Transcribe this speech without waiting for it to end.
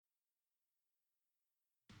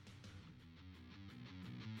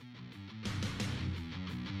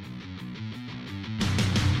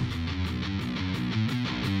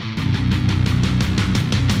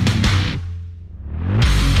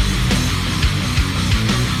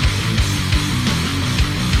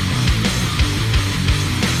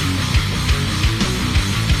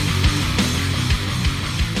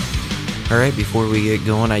Alright, before we get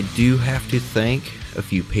going, I do have to thank a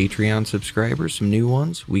few Patreon subscribers, some new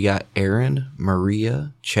ones. We got Aaron,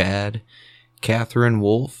 Maria, Chad, Catherine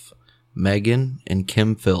Wolf, Megan, and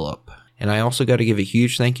Kim Phillip. And I also got to give a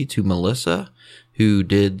huge thank you to Melissa, who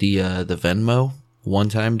did the Venmo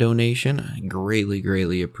one-time donation.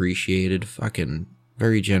 Greatly appreciated. Fucking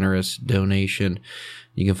very generous donation.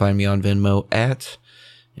 You can find me on Venmo at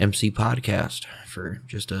MC Podcast for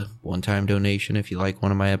just a one-time donation if you like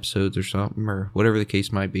one of my episodes or something, or whatever the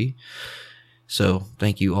case might be. So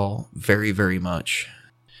thank you all very much.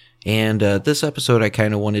 And this episode I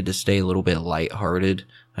kind of wanted to stay a little bit lighthearted.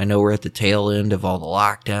 I know we're at the tail end of all the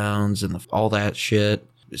lockdowns and all that shit,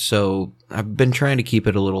 so I've been trying to keep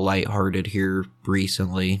it a little lighthearted here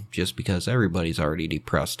recently, just because everybody's already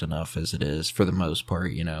depressed enough as it is for the most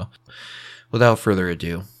part, you know. Without further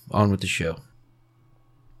ado, on with the show.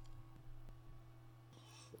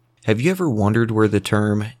 Have you ever wondered where the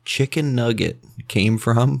term chicken nugget came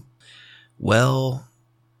from? Well,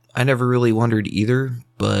 I never really wondered either,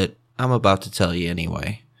 but I'm about to tell you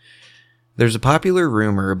anyway. There's a popular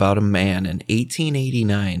rumor about a man in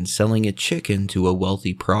 1889 selling a chicken to a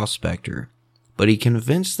wealthy prospector, but he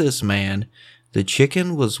convinced this man the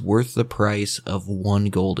chicken was worth the price of one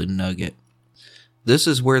golden nugget. This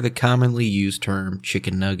is where the commonly used term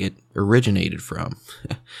chicken nugget originated from.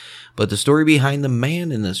 But the story behind the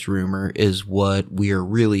man in this rumor is what we are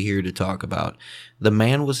really here to talk about. The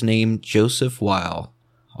man was named Joseph Weil,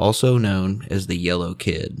 also known as the Yellow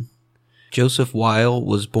Kid. Joseph Weil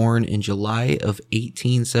was born in July of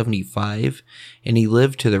 1875, and he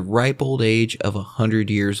lived to the ripe old age of 100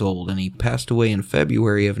 years old, and he passed away in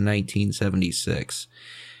February of 1976.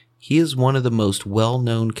 He is one of the most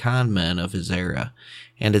well-known con men of his era,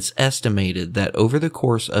 and it's estimated that over the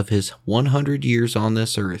course of his 100 years on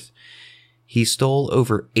this earth, he stole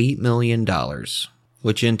over $8 million,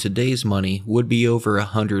 which in today's money would be over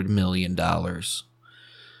 $100 million.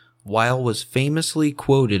 Weil was famously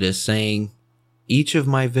quoted as saying, "Each of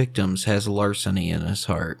my victims has larceny in his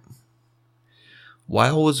heart."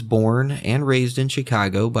 Weil was born and raised in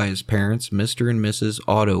Chicago by his parents, Mr. and Mrs.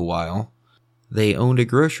 Otto Weil. They owned a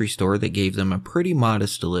grocery store that gave them a pretty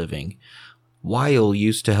modest living. Weil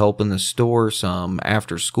used to help in the store some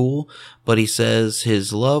after school, but he says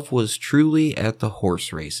his love was truly at the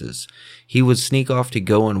horse races. He would sneak off to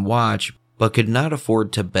go and watch, but could not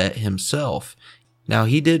afford to bet himself. Now,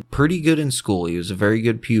 he did pretty good in school. He was a very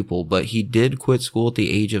good pupil, but he did quit school at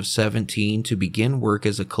the age of 17 to begin work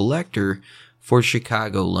as a collector for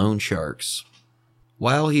Chicago loan sharks.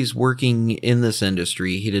 While he's working in this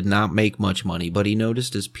industry, he did not make much money, but he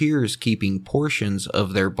noticed his peers keeping portions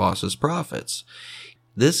of their boss's profits.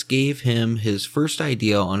 This gave him his first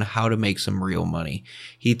idea on how to make some real money.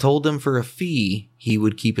 He told them for a fee, he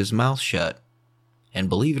would keep his mouth shut. And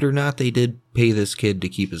believe it or not, they did pay this kid to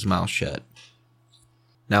keep his mouth shut.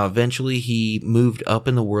 Now, eventually, he moved up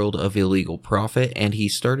in the world of illegal profit, and he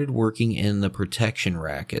started working in the protection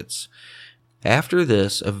rackets. After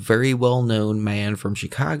this, a very well-known man from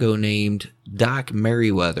Chicago named Doc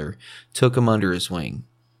Merriweather took him under his wing.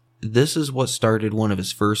 This is what started one of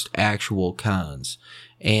his first actual cons,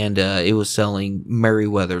 and it was selling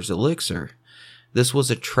Merriweather's elixir. This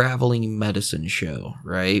was a traveling medicine show,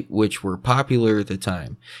 right, which were popular at the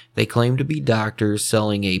time. They claimed to be doctors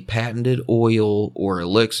selling a patented oil or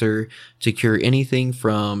elixir to cure anything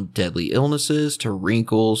from deadly illnesses to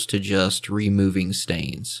wrinkles to just removing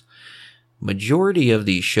stains. Majority of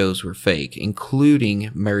these shows were fake, including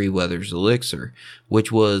Merriweather's elixir,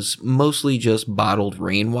 which was mostly just bottled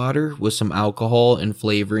rainwater with some alcohol and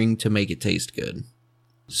flavoring to make it taste good.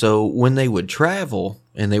 So when they would travel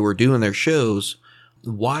and they were doing their shows,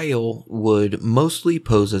 Weil would mostly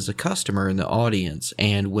pose as a customer in the audience,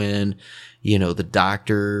 and when, the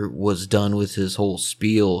doctor was done with his whole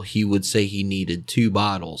spiel, he would say he needed 2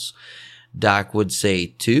 bottles. Doc would say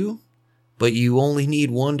 2? But you only need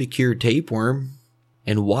 1 to cure tapeworm.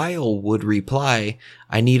 And Weil would reply,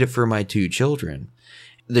 "I need it for my 2 children."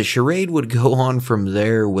 The charade would go on from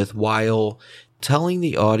there, with Weil telling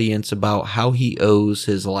the audience about how he owes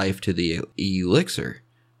his life to the elixir.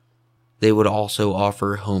 They would also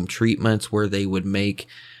offer home treatments where they would make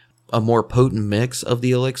a more potent mix of the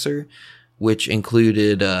elixir, which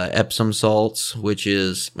included Epsom salts, which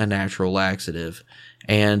is a natural laxative.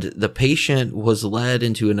 And the patient was led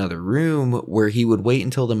into another room where he would wait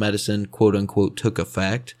until the medicine, quote unquote, took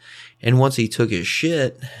effect. And once he took his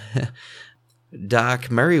shit, Doc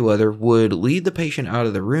Merriweather would lead the patient out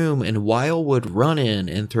of the room, and Weil would run in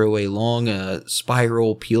and throw a long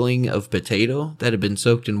spiral peeling of potato that had been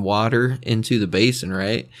soaked in water into the basin,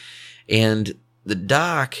 right? And The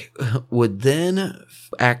doc would then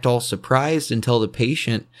act all surprised and tell the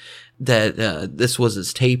patient that this was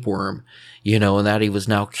his tapeworm, and that he was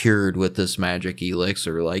now cured with this magic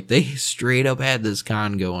elixir. Like, they straight up had this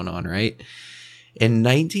con going on, right? In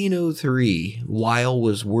 1903, Weil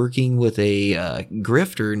was working with a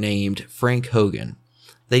grifter named Frank Hogan.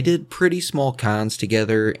 They did pretty small cons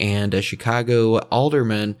together, and a Chicago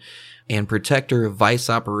alderman and protector of vice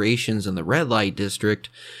operations in the red light district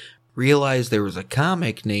realized there was a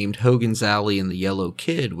comic named Hogan's Alley and the Yellow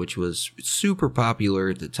Kid, which was super popular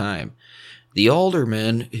at the time. The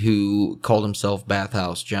alderman, who called himself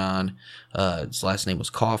Bathhouse John, his last name was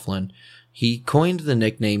Coughlin, he coined the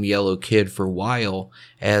nickname Yellow Kid for Weil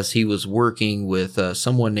as he was working with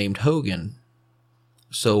someone named Hogan.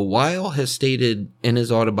 So Weil has stated in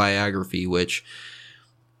his autobiography, which,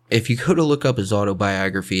 if you go to look up his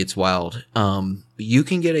autobiography, it's wild. You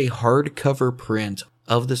can get a hardcover print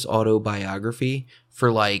of this autobiography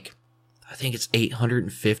for I think it's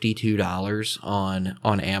 $852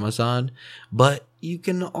 on Amazon, but you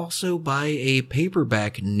can also buy a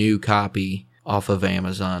paperback new copy off of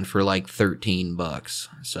Amazon for $13.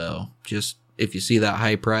 So just, if you see that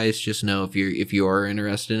high price, just know if you are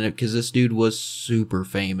interested in it, because this dude was super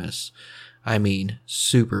famous. I mean,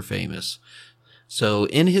 super famous. So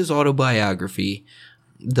in his autobiography,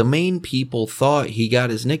 the main people thought he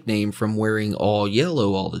got his nickname from wearing all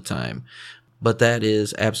yellow all the time, but that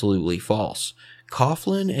is absolutely false.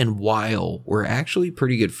 Coughlin and Weil were actually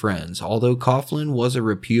pretty good friends. Although Coughlin was a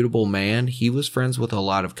reputable man, he was friends with a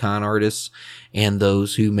lot of con artists and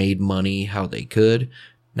those who made money how they could.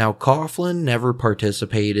 Now, Coughlin never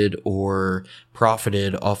participated or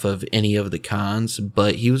profited off of any of the cons,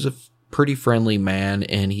 but he was a pretty friendly man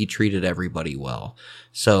and he treated everybody well.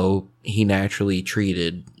 So he naturally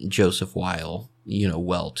treated Joseph Weil,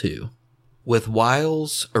 well too. With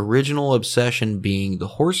Weil's original obsession being the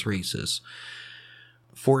horse races,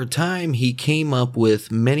 for a time he came up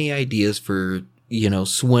with many ideas for,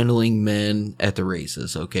 swindling men at the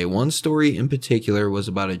races. Okay, one story in particular was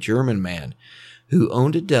about a German man who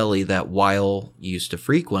owned a deli that Weil used to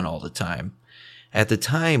frequent all the time. At the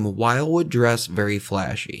time, Weil would dress very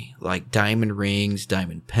flashy, like diamond rings,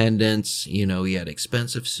 diamond pendants, he had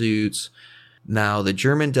expensive suits. Now, the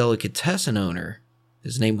German delicatessen owner,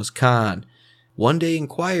 his name was Kahn, one day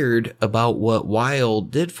inquired about what Weil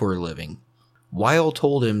did for a living. Weil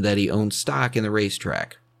told him that he owned stock in the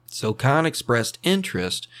racetrack. So Kahn expressed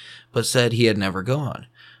interest, but said he had never gone.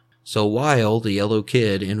 So Weil, the Yellow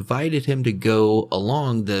Kid, invited him to go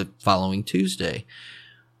along the following Tuesday.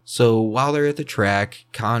 So while they're at the track,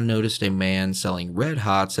 Kahn noticed a man selling Red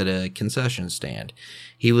Hots at a concession stand.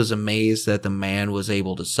 He was amazed that the man was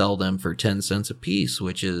able to sell them for 10 cents a piece,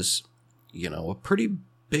 which is, a pretty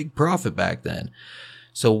big profit back then.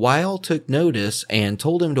 So Weil took notice and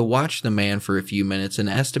told him to watch the man for a few minutes and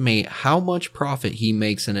estimate how much profit he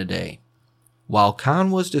makes in a day. While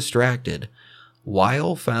Kahn was distracted,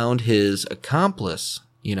 Weil found his accomplice,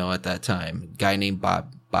 at that time, a guy named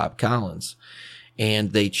Bob Collins.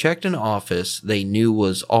 And they checked an office they knew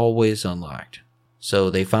was always unlocked. So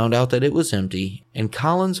they found out that it was empty, and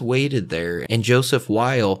Collins waited there, and Joseph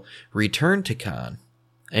Weil returned to Kahn.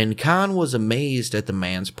 And Kahn was amazed at the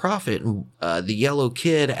man's profit, and the Yellow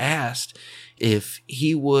Kid asked if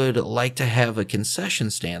he would like to have a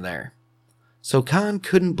concession stand there. So Kahn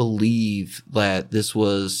couldn't believe that this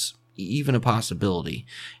was even a possibility,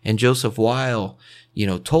 and Joseph Weil,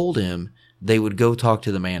 told him they would go talk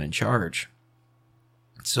to the man in charge.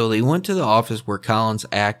 So they went to the office where Collins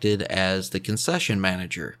acted as the concession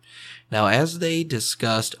manager. Now, as they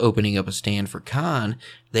discussed opening up a stand for Kahn,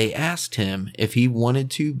 they asked him if he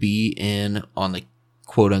wanted to be in on the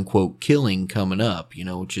quote-unquote killing coming up,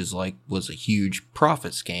 which was a huge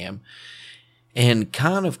profit scam. And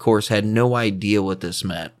Kahn, of course, had no idea what this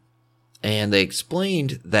meant. And they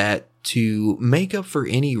explained that to make up for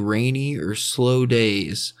any rainy or slow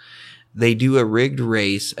days, they do a rigged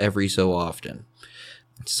race every so often,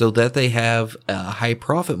 so that they have a high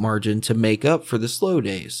profit margin to make up for the slow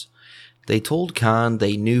days. They told Kahn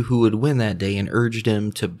they knew who would win that day and urged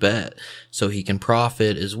him to bet so he can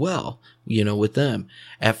profit as well, with them.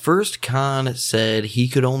 At first, Kahn said he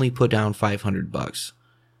could only put down $500,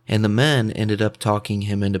 and the men ended up talking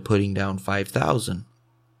him into putting down $5,000.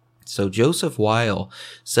 So Joseph Weil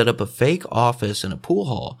set up a fake office in a pool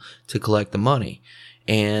hall to collect the money,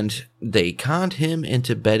 and they conned him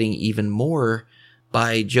into betting even more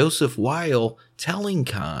by Joseph Weil telling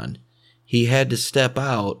Kahn he had to step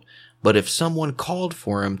out, but if someone called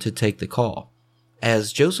for him to take the call.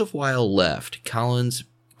 As Joseph Weil left, Collins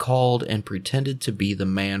called and pretended to be the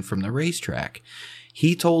man from the racetrack.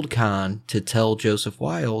 he told Kahn to tell Joseph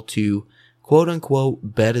Weil to, quote unquote,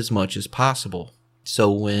 bet as much as possible.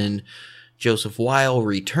 So when Joseph Weil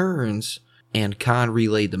returns and Kahn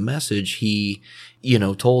relayed the message, he,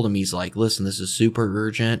 told him, he's like, listen, this is super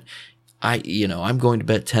urgent. I'm going to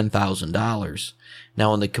bet $10,000.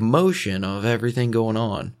 Now, in the commotion of everything going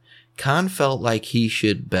on, Kahn felt like he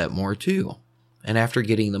should bet more too. And after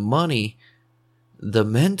getting the money, the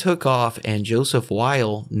men took off and Joseph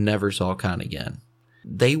Weil never saw Kahn again.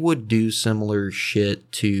 They would do similar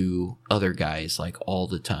shit to other guys like all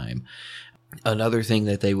the time. Another thing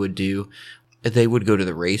that they would do, they would go to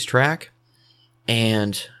the racetrack,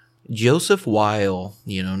 and Joseph Weil,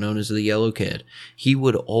 known as the Yellow Kid, he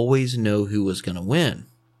would always know who was going to win.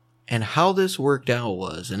 And how this worked out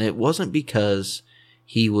was, and it wasn't because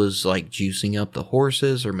he was like juicing up the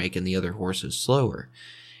horses or making the other horses slower.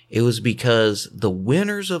 It was because the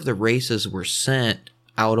winners of the races were sent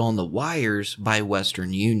out on the wires by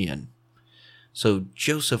Western Union. So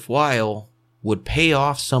Joseph Weil would pay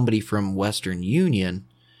off somebody from Western Union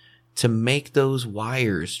to make those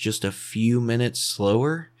wires just a few minutes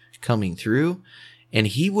slower coming through, and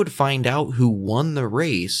he would find out who won the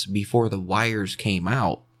race before the wires came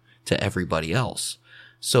out to everybody else.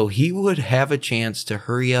 So he would have a chance to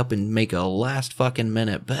hurry up and make a last fucking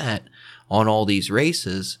minute bet on all these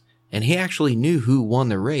races, and he actually knew who won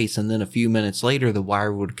the race, and then a few minutes later the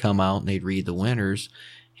wire would come out and they'd read the winners.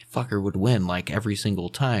 Fucker would win like every single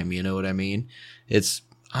time, you know what I mean? It's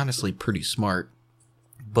honestly pretty smart.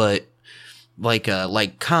 But like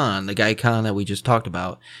Kahn, the guy Kahn that we just talked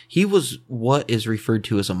about, he was what is referred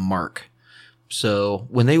to as a mark. So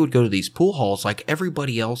when they would go to these pool halls, like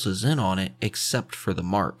everybody else is in on it except for the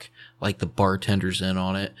mark. Like the bartender's in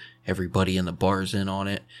on it, everybody in the bar's in on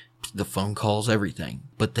it, the phone calls, everything.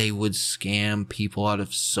 But they would scam people out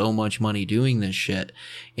of so much money doing this shit.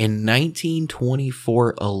 In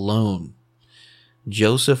 1924 alone,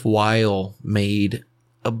 Joseph Weil made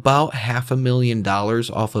about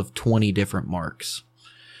 $500,000 off of 20 different marks.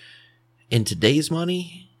 In today's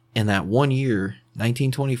money, in that 1 year,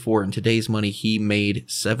 1924, in today's money, he made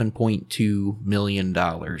 $7.2 million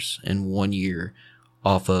in 1 year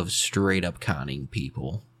off of straight up conning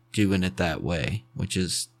people, doing it that way, which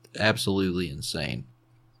is absolutely insane.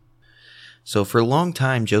 So for a long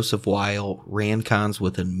time, Joseph Weil ran cons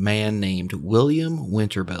with a man named William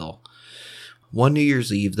Winterbill. One New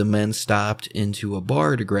Year's Eve, the men stopped into a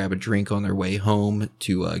bar to grab a drink on their way home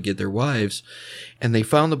to get their wives, and they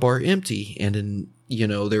found the bar empty, and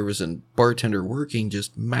there was a bartender working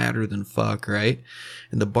just madder than fuck, right?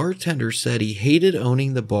 And the bartender said he hated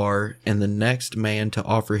owning the bar, and the next man to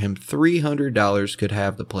offer him $300 could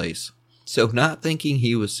have the place. So not thinking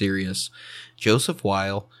he was serious, Joseph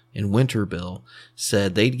Weil and Winterbill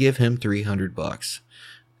said they'd give him $300.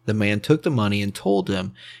 The man took the money and told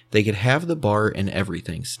them they could have the bar and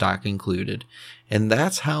everything, stock included. And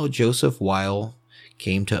that's how Joseph Weil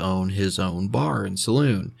came to own his own bar and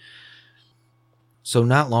saloon. So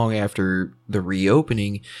not long after the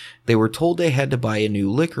reopening, they were told they had to buy a new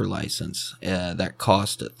liquor license that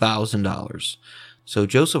cost $1,000. So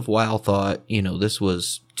Joseph Weil thought, this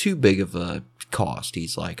was too big of a cost.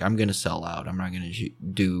 He's like, I'm going to sell out. I'm not going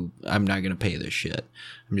to pay this shit.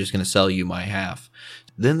 I'm just going to sell you my half.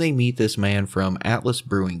 Then they meet this man from Atlas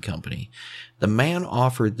Brewing Company. The man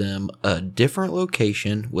offered them a different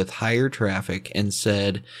location with higher traffic and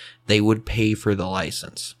said they would pay for the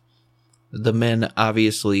license. The men,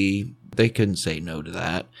 obviously, they couldn't say no to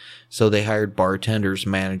that. So they hired bartenders,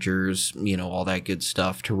 managers, all that good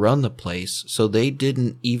stuff to run the place. So they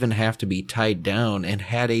didn't even have to be tied down and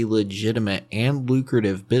had a legitimate and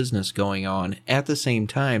lucrative business going on at the same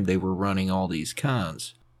time they were running all these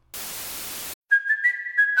cons.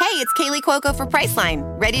 Hey, it's Kaylee Cuoco for Priceline.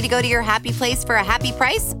 Ready to go to your happy place for a happy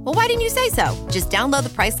price? Well, why didn't you say so? Just download the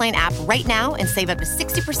Priceline app right now and save up to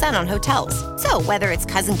 60% on hotels. So whether it's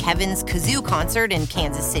Cousin Kevin's Kazoo Concert in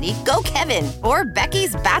Kansas City, go Kevin, or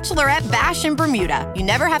Becky's Bachelorette Bash in Bermuda, you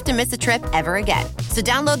never have to miss a trip ever again. So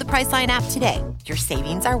download the Priceline app today. Your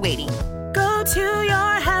savings are waiting. Go to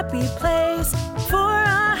your happy place for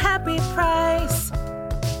a happy price.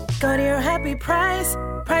 Go to your happy price,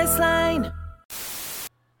 Priceline.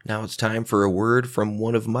 Now it's time for a word from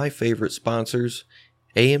one of my favorite sponsors,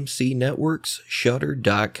 AMC Networks,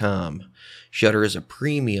 Shudder.com. Shudder is a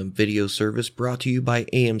premium video service brought to you by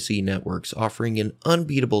AMC Networks, offering an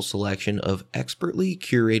unbeatable selection of expertly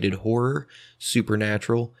curated horror,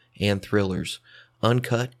 supernatural, and thrillers,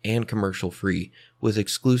 uncut and commercial-free, with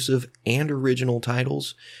exclusive and original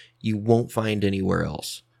titles you won't find anywhere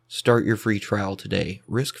else. Start your free trial today,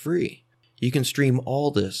 risk-free. You can stream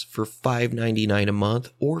all this for $5.99 a month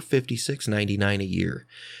or $56.99 a year.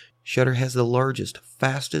 Shudder has the largest,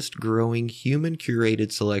 fastest growing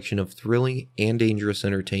human-curated selection of thrilling and dangerous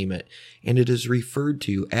entertainment, and it is referred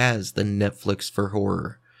to as the Netflix for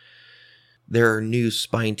horror. There are new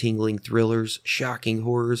spine-tingling thrillers, shocking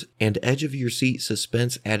horrors, and edge-of-your-seat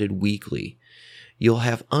suspense added weekly. You'll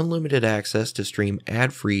have unlimited access to stream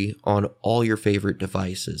ad-free on all your favorite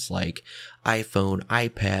devices like iPhone,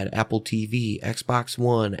 iPad, Apple TV, Xbox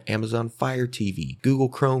One, Amazon Fire TV, Google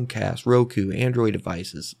Chromecast, Roku, Android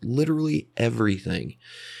devices, literally everything.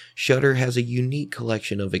 Shudder has a unique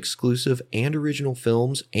collection of exclusive and original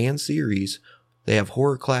films and series. They have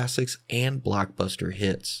horror classics and blockbuster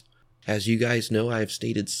hits. As you guys know, I've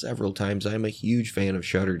stated several times, I'm a huge fan of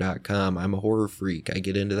Shudder.com. I'm a horror freak. I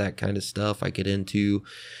get into that kind of stuff. I get into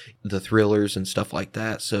the thrillers and stuff like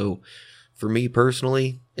that. So for me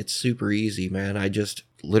personally, it's super easy, man. I just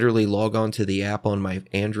literally log on to the app on my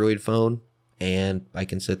Android phone and I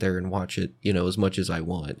can sit there and watch it, as much as I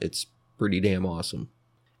want. It's pretty damn awesome.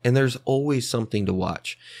 And there's always something to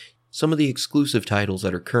watch. Some of the exclusive titles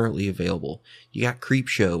that are currently available. You got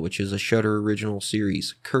Creepshow, which is a Shudder original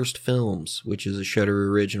series. Cursed Films, which is a Shudder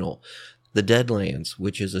original. The Deadlands,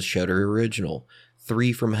 which is a Shudder original.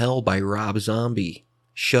 3 from Hell by Rob Zombie.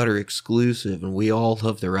 Shudder exclusive, and we all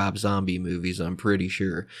love the Rob Zombie movies, I'm pretty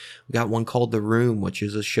sure. We got one called The Room, which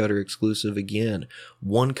is a Shudder exclusive again.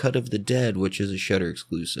 One Cut of the Dead, which is a Shudder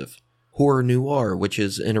exclusive. Horror Noir, which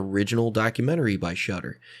is an original documentary by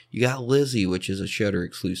Shudder. You got Lizzie, which is a Shudder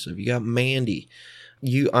exclusive. You got Mandy.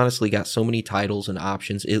 You honestly got so many titles and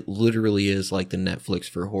options. It literally is like the Netflix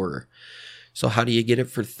for horror. So how do you get it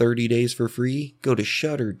for 30 days for free? Go to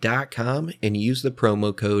Shudder.com and use the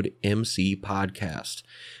promo code MCPodcast.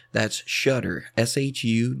 That's Shudder,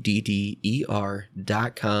 SHUDDER.com.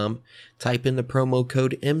 Type in the promo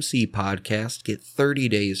code MCPodcast, get 30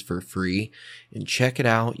 days for free, and check it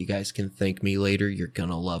out. You guys can thank me later. You're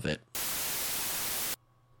gonna love it.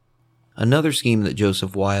 Another scheme that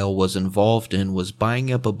Joseph Weil was involved in was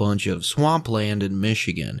buying up a bunch of swampland in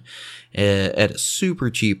Michigan at a super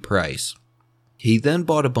cheap price. He then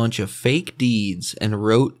bought a bunch of fake deeds and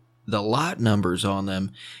wrote the lot numbers on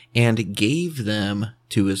them and gave them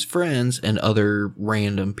to his friends and other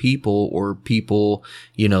random people or people,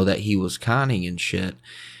 that he was conning and shit.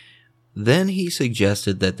 Then he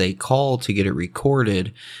suggested that they call to get it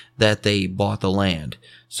recorded that they bought the land.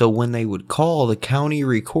 So when they would call the county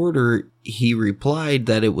recorder, he replied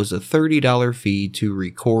that it was a $30 fee to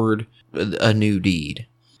record a new deed.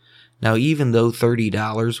 Now, even though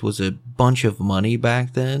 $30 was a bunch of money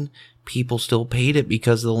back then, people still paid it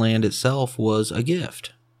because the land itself was a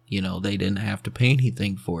gift. They didn't have to pay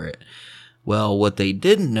anything for it. Well, what they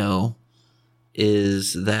didn't know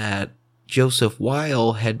is that Joseph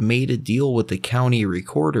Weil had made a deal with the county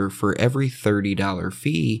recorder. For every $30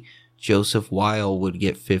 fee, Joseph Weil would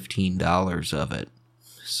get $15 of it.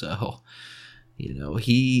 So,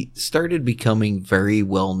 he started becoming very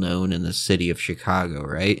well known in the city of Chicago,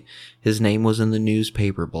 right? His name was in the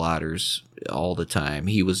newspaper blotters all the time.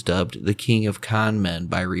 He was dubbed the King of Con Men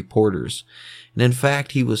by reporters. And in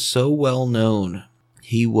fact, he was so well known,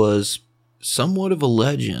 he was somewhat of a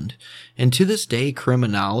legend. And to this day,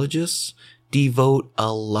 criminologists devote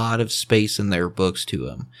a lot of space in their books to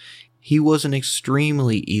him. He was an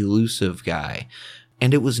extremely elusive guy.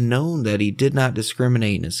 And it was known that he did not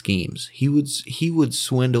discriminate in his schemes. He would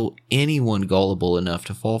swindle anyone gullible enough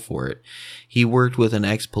to fall for it. He worked with an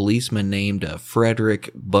ex-policeman named Frederick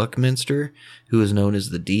Buckminster, who is known as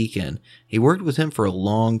the Deacon. He worked with him for a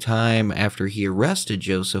long time after he arrested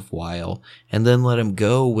Joseph Weil, and then let him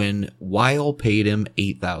go when Weil paid him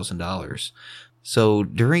 $8,000. So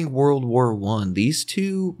during World War I, these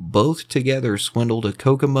two both together swindled a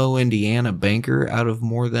Kokomo, Indiana banker out of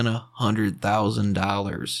more than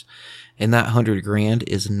 $100,000. And that $100,000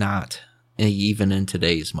 is not even in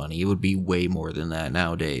today's money. It would be way more than that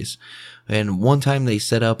nowadays. And one time they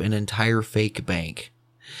set up an entire fake bank.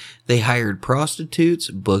 They hired prostitutes,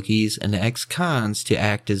 bookies, and ex-cons to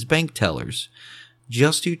act as bank tellers,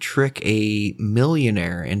 just to trick a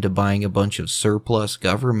millionaire into buying a bunch of surplus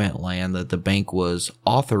government land that the bank was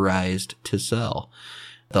authorized to sell.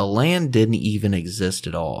 The land didn't even exist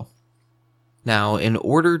at all. Now, in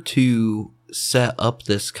order to set up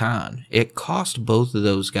this con, it cost both of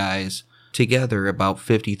those guys together about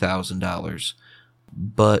 $50,000.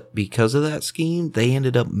 But because of that scheme, they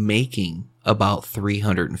ended up making about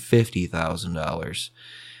 $350,000.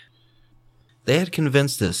 They had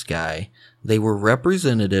convinced this guy they were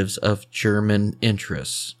representatives of German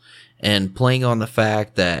interests, and playing on the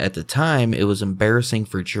fact that at the time it was embarrassing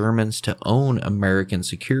for Germans to own American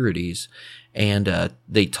securities. And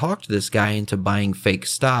they talked this guy into buying fake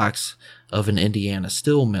stocks of an Indiana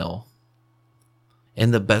steel mill.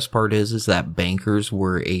 And the best part is that bankers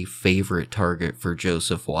were a favorite target for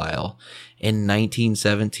Joseph Weil. In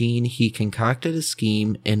 1917, he concocted a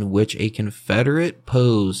scheme in which a Confederate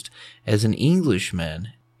posed as an Englishman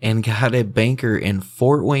and got a banker in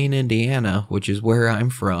Fort Wayne, Indiana, which is where I'm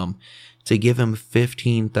from, to give him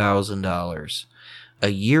 $15,000. A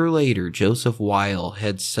year later, Joseph Weil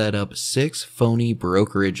had set up 6 phony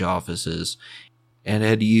brokerage offices and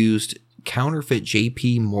had used counterfeit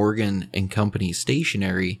J.P. Morgan and Company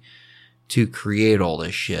stationery to create all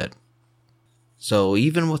this shit. So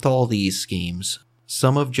even with all these schemes,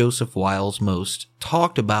 some of Joseph Weil's most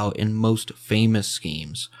talked about and most famous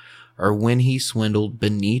schemes are when he swindled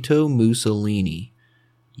Benito Mussolini,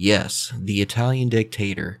 yes, the Italian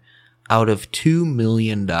dictator, out of $2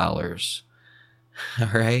 million.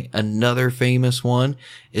 Alright, another famous one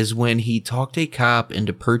is when he talked a cop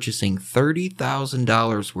into purchasing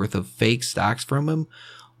 $30,000 worth of fake stocks from him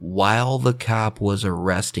while the cop was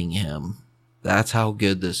arresting him. That's how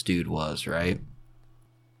good this dude was, right?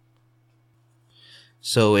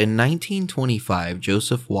 So in 1925,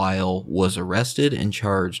 Joseph Weil was arrested and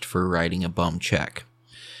charged for writing a bum check.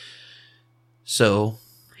 So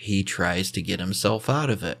he tries to get himself out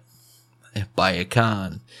of it by a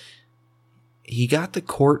con. He got the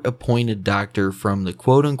court-appointed doctor from the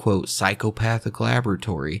quote-unquote psychopathic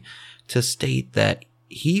laboratory to state that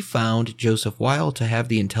he found Joseph Weil to have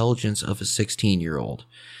the intelligence of a 16-year-old.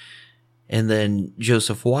 And then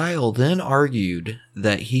Joseph Weil then argued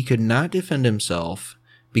that he could not defend himself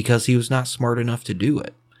because he was not smart enough to do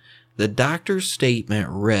it. The doctor's statement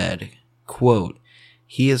read, quote,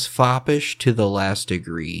 "He is foppish to the last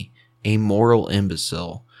degree, a moral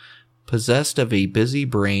imbecile, possessed of a busy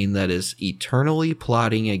brain that is eternally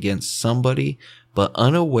plotting against somebody but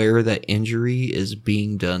unaware that injury is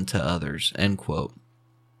being done to others," end quote.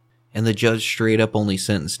 And the judge straight up only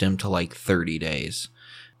sentenced him to like 30 days.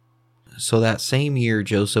 So that same year,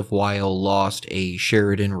 Joseph Weil lost a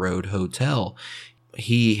Sheridan Road hotel.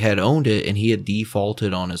 He had owned it and he had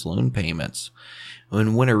defaulted on his loan payments.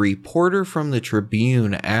 And when a reporter from the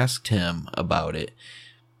Tribune asked him about it,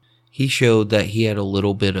 he showed that he had a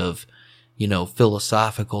little bit of,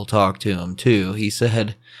 philosophical talk to him too. He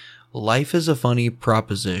said, "Life is a funny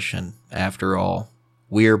proposition, after all.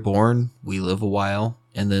 We are born, we live a while,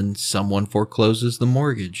 and then someone forecloses the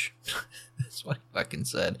mortgage." That's what he fucking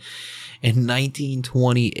said. In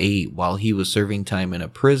 1928, while he was serving time in a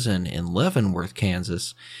prison in Leavenworth,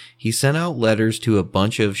 Kansas, he sent out letters to a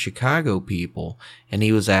bunch of Chicago people, and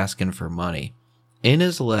he was asking for money. In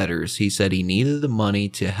his letters, he said he needed the money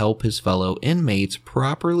to help his fellow inmates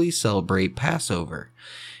properly celebrate Passover.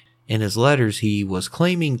 In his letters, he was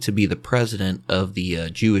claiming to be the president of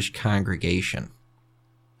the Jewish congregation.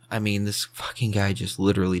 I mean, this fucking guy just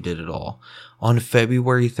literally did it all. On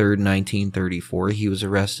February 3rd, 1934, he was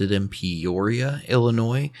arrested in Peoria,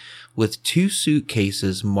 Illinois, with 2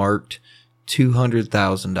 suitcases marked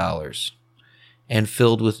 $200,000 and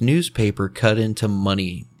filled with newspaper cut into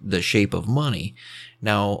money, the shape of money.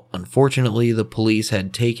 Now, unfortunately, the police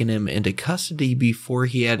had taken him into custody before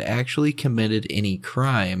he had actually committed any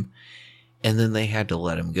crime, and then they had to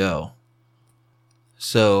let him go.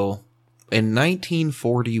 So, in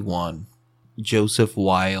 1941, Joseph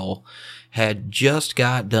Weil had just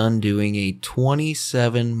got done doing a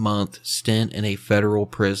 27-month stint in a federal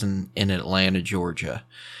prison in Atlanta, Georgia.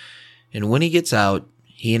 And when he gets out,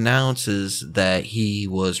 he announces that he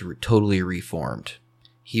was totally reformed.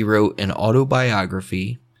 He wrote an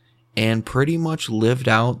autobiography and pretty much lived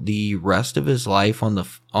out the rest of his life on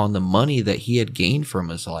the money that he had gained from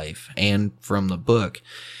his life and from the book.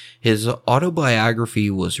 His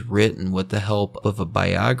autobiography was written with the help of a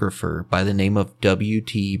biographer by the name of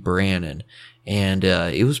W.T. Brannan, and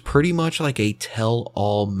it was pretty much like a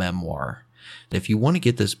tell-all memoir. If you want to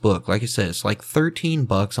get this book, like I said, it's like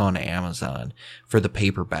 $13 on Amazon for the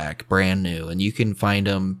paperback, brand new, and you can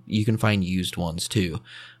find used ones too.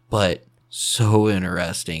 But so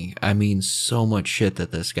interesting. I mean, so much shit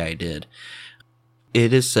that this guy did.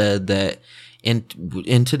 It is said that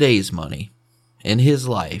in today's money, in his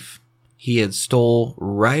life, he had stole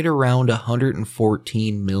right around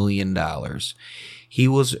 $114 million. He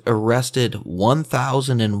was arrested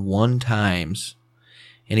 1,001 times,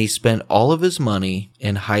 and he spent all of his money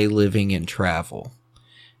in high living and travel.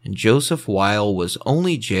 And Joseph Weil was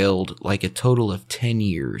only jailed like a total of 10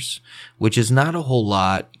 years, which is not a whole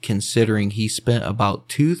lot considering he spent about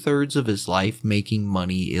 2/3 of his life making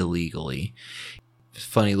money illegally.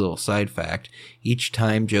 funny little side fact, each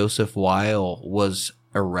time Joseph Weil was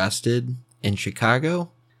arrested in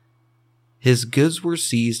Chicago, his goods were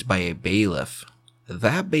seized by a bailiff.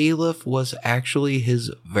 That bailiff was actually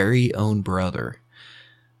his very own brother.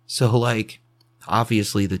 So, like,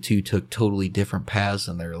 obviously the two took totally different paths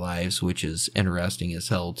in their lives, which is interesting as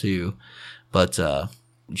hell too. But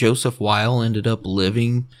Joseph Weil ended up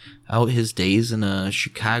living out his days in a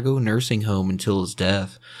Chicago nursing home until his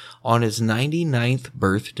death. On his 99th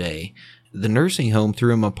birthday, the nursing home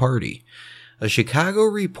threw him a party. A Chicago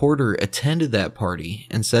reporter attended that party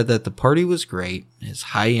and said that the party was great, is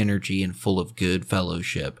high energy, and full of good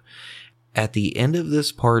fellowship. At the end of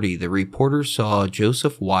this party, the reporter saw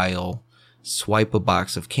Joseph Weil swipe a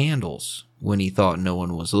box of candles when he thought no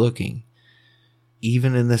one was looking.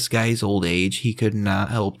 Even in this guy's old age, he could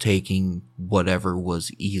not help taking whatever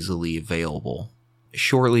was easily available.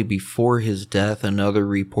 Shortly before his death, another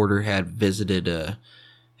reporter had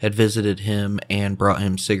visited him and brought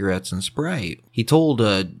him cigarettes and Sprite. He told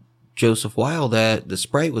Joseph Weil that the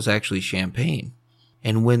Sprite was actually champagne.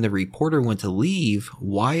 And when the reporter went to leave,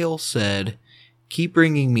 Weil said, "Keep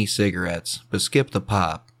bringing me cigarettes, but skip the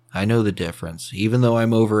pop. I know the difference, even though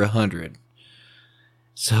I'm over 100.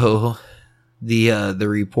 So the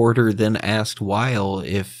reporter then asked Weil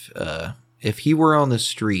if he were on the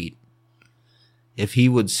street, if he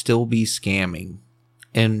would still be scamming.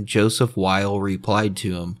 And Joseph Weil replied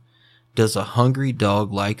to him, "Does a hungry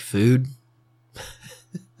dog like food?"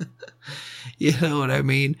 You know what I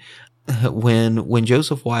mean? When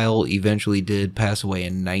Joseph Weil eventually did pass away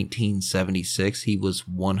in 1976, he was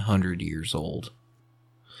 100 years old.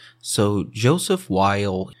 So Joseph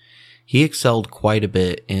Weil, he excelled quite a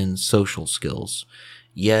bit in social skills,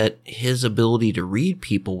 yet his ability to read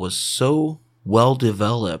people was so well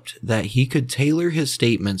developed that he could tailor his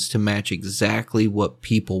statements to match exactly what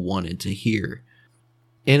people wanted to hear.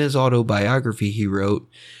 In his autobiography, he wrote,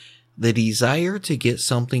 "The desire to get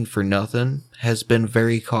something for nothing has been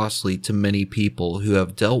very costly to many people who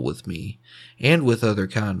have dealt with me and with other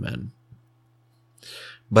conmen.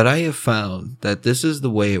 But I have found that this is the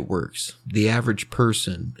way it works. The average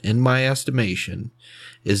person, in my estimation,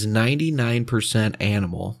 is 99%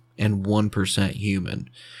 animal and 1% human.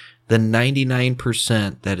 The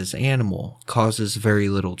 99% that is animal causes very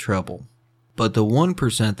little trouble, but the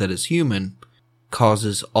 1% that is human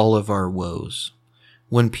causes all of our woes.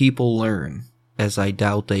 When people learn, as I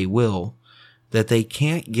doubt they will, that they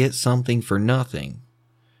can't get something for nothing,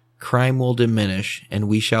 crime will diminish and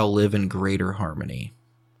we shall live in greater harmony."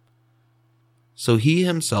 So he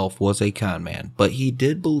himself was a con man, but he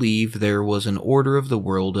did believe there was an order of the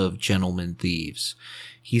world of gentlemen thieves.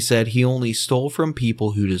 He said he only stole from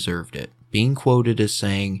people who deserved it, being quoted as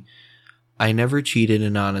saying, "I never cheated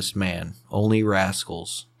an honest man, only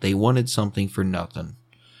rascals. They wanted something for nothing.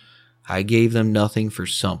 I gave them nothing for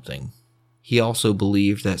something." He also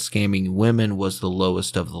believed that scamming women was the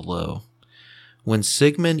lowest of the low. When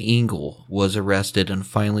Sigmund Engel was arrested and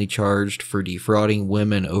finally charged for defrauding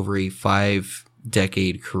women over a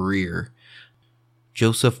 5-decade career,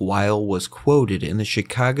 Joseph Weil was quoted in the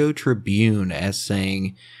Chicago Tribune as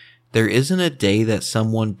saying, "There isn't a day that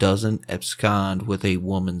someone doesn't abscond with a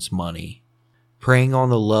woman's money. Preying on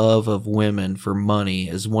the love of women for money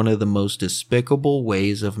is one of the most despicable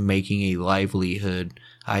ways of making a livelihood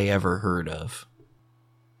I ever heard of."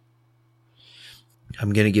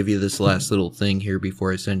 I'm going to give you this last little thing here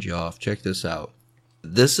before I send you off. Check this out.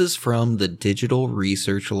 This is from the Digital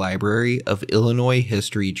Research Library of Illinois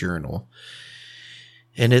History Journal.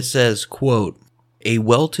 And it says, quote, "A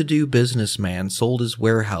well-to-do businessman sold his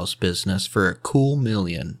warehouse business for a cool $1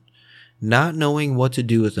 million. Not knowing what to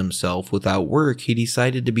do with himself without work, he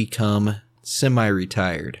decided to become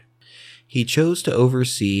semi-retired. He chose to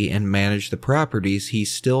oversee and manage the properties he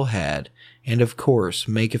still had, and of course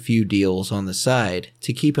make a few deals on the side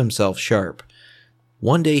to keep himself sharp.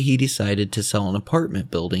 One day he decided to sell an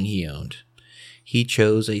apartment building he owned. He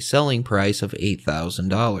chose a selling price of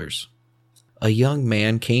 $8,000. A young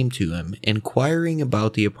man came to him inquiring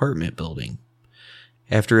about the apartment building.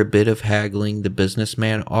 After a bit of haggling, the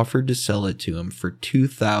businessman offered to sell it to him for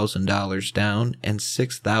 $2,000 down and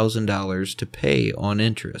 $6,000 to pay on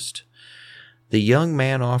interest. The young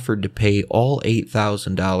man offered to pay all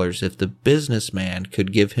 $8,000 if the businessman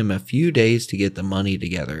could give him a few days to get the money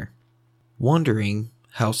together. Wondering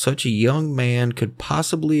how such a young man could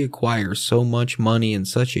possibly acquire so much money in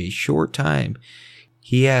such a short time,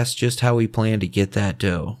 he asked just how he planned to get that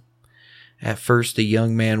dough. At first, the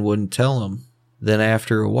young man wouldn't tell him. Then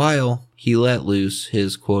after a while, he let loose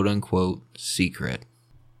his quote-unquote secret.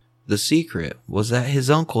 The secret was that his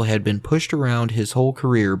uncle had been pushed around his whole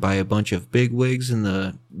career by a bunch of bigwigs in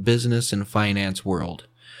the business and finance world.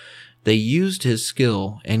 They used his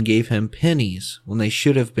skill and gave him pennies when they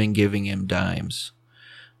should have been giving him dimes.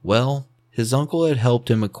 Well, his uncle had helped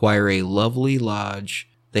him acquire a lovely lodge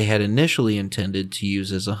they had initially intended to use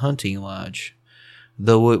as a hunting lodge.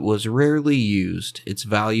 Though it was rarely used, its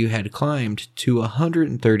value had climbed to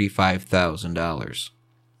 $135,000.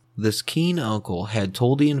 This keen uncle had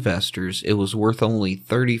told the investors it was worth only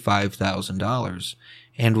 $35,000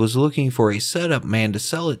 and was looking for a setup man to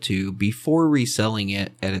sell it to before reselling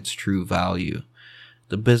it at its true value.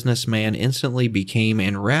 The businessman instantly became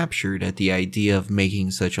enraptured at the idea of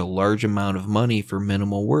making such a large amount of money for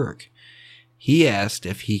minimal work. He asked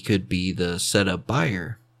if he could be the setup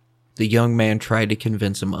buyer. The young man tried to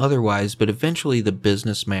convince him otherwise, but eventually the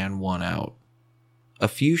businessman won out. A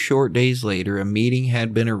few short days later, a meeting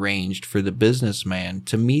had been arranged for the businessman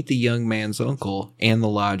to meet the young man's uncle and the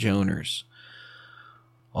lodge owners.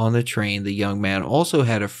 On the train, the young man also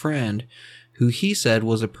had a friend who he said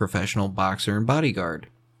was a professional boxer and bodyguard.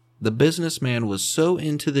 The businessman was so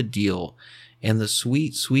into the deal and the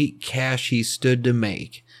sweet, sweet cash he stood to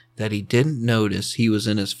make that he didn't notice he was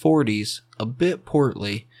in his 40s, a bit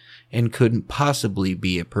portly, and couldn't possibly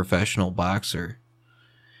be a professional boxer.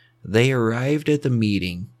 They arrived at the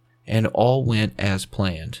meeting, and all went as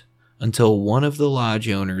planned, until one of the lodge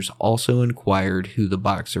owners also inquired who the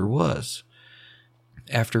boxer was.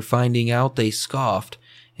 After finding out, they scoffed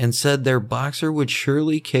and said their boxer would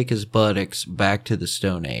surely kick his buttocks back to the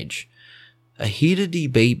Stone Age. A heated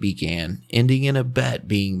debate began, ending in a bet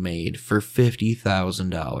being made for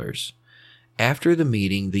 $50,000. After the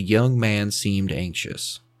meeting, the young man seemed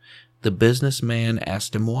anxious. The businessman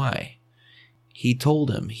asked him why. He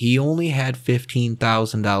told him he only had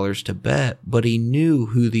 $15,000 to bet, but he knew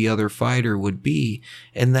who the other fighter would be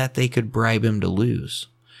and that they could bribe him to lose.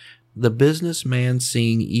 The businessman,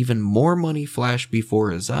 seeing even more money flash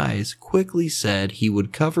before his eyes, quickly said he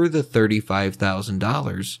would cover the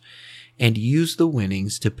 $35,000 and use the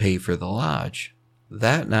winnings to pay for the lodge.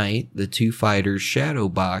 That night, the two fighters shadow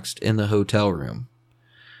boxed in the hotel room.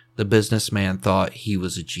 The businessman thought he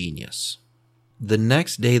was a genius. The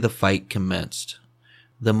next day the fight commenced.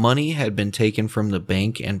 The money had been taken from the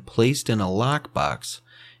bank and placed in a lockbox,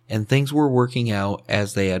 and things were working out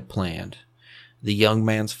as they had planned. The young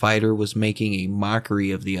man's fighter was making a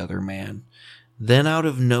mockery of the other man. Then out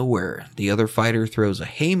of nowhere, the other fighter throws a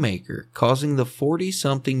haymaker, causing the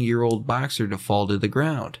 40-something-year-old boxer to fall to the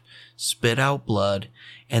ground, spit out blood,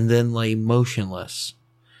 and then lay motionless.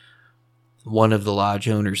 One of the lodge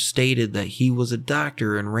owners stated that he was a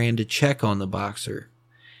doctor and ran to check on the boxer.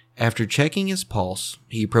 After checking his pulse,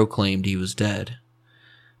 he proclaimed he was dead.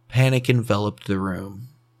 Panic enveloped the room.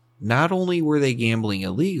 Not only were they gambling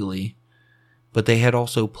illegally, but they had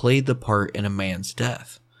also played the part in a man's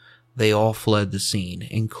death. They all fled the scene,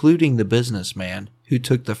 including the businessman, who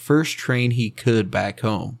took the first train he could back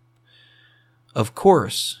home. Of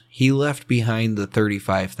course, he left behind the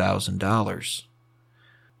 $35,000.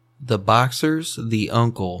 The boxers, the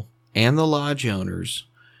uncle, and the lodge owners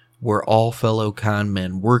were all fellow con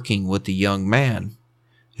men working with the young man,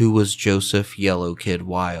 who was Joseph Yellow Kid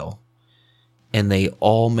Weil, and they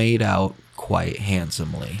all made out quite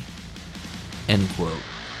handsomely. End quote.